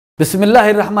بسم الله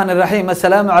الرحمن الرحيم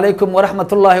السلام عليكم ورحمة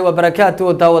الله وبركاته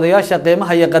داودياشا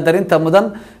قيمها يقدرين تمدن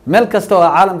ميل كستو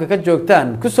عالمك كجوجتان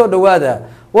كسو دوادا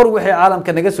وروحي عالمك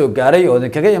نغسو غاري او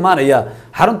كغا ايمانيا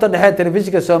xarunta dhexe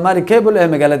telefishinka Somali cable ee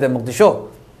magaalada Muqdisho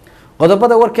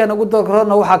qodobada warkeena ugu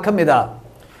doorkroona waxa kamid ah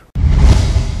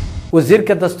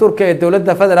wasiirka dastuurka ee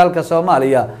dawladda federaalka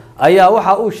Soomaaliya ayaa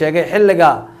waxa uu sheegay xilliga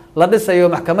la dhisayo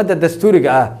maxkamadda dastuuriga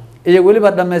ah iyo waliba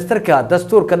dhameystirka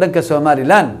dastuurka dhanka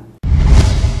Somaliland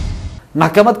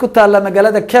maxkamad ku taala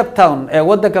magaalada Cape Town ee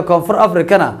wadanka Koonfur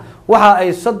Afrikana waxa ay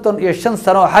 35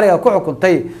 sano xariga ku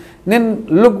xukuntay nin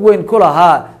lug weyn ku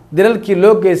lahaa dilalkii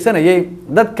loo geysanayay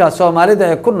dadka Soomaalida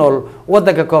ee ku nool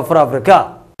wadanka Koonfur Afrika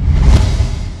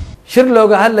shir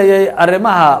looga hadlayay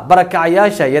arrimaha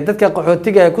barakacayaasha iyo dadka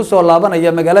qaxootiga ee ku soo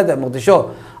laabanaya magaalada Muqdisho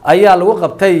ayaa lagu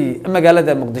qabtay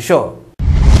magaalada Muqdisho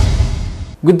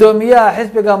gudoomiyaha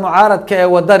xisbiga mucaaradka ee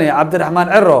wadani Cabdiraxmaan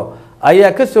Ciro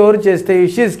ayaa ka soo horjeestay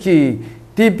heshiiskii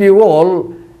DP Wall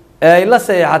ee la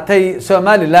saxeexatay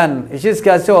Somaliland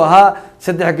heshiiskaasi oo ahaa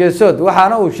 3 geesood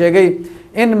waxaana uu sheegay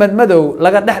in madmadow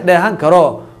laga dhexdheehan karo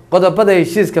qodobada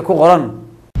heshiiska ku qoran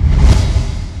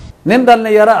nin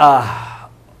dhalinyaro ah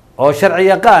oo sharci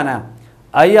yaqaan ah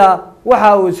ayaa waxa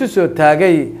uu isu soo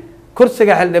taagay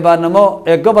kursiga xildhibaanimo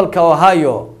ee gobolka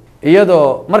Ohio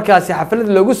iyadoo markaasi xaflad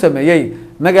loogu sameeyay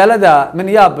magaalada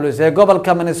Minneapolis ee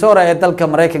gobolka Minnesota ee dalka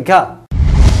Mareykanka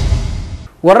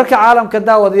wararka caalamka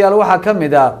daawadayaal waxa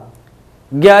kamid ah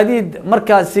gaadiid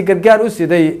markaasi gargaar u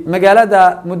siday magaalada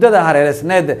muddada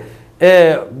hareereysneed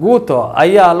ee Guuto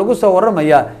ayaa lagu soo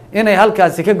waramaya inay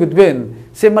halkaasi ka gudbeen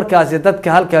si markaasi dadka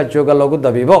halka jooga loogu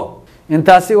dabiibo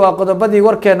intaasi waa qodobadii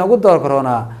warkeena ugu door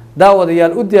corona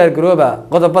daawadayaal u diyaar garooba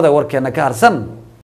qodobada warkeena ka harsan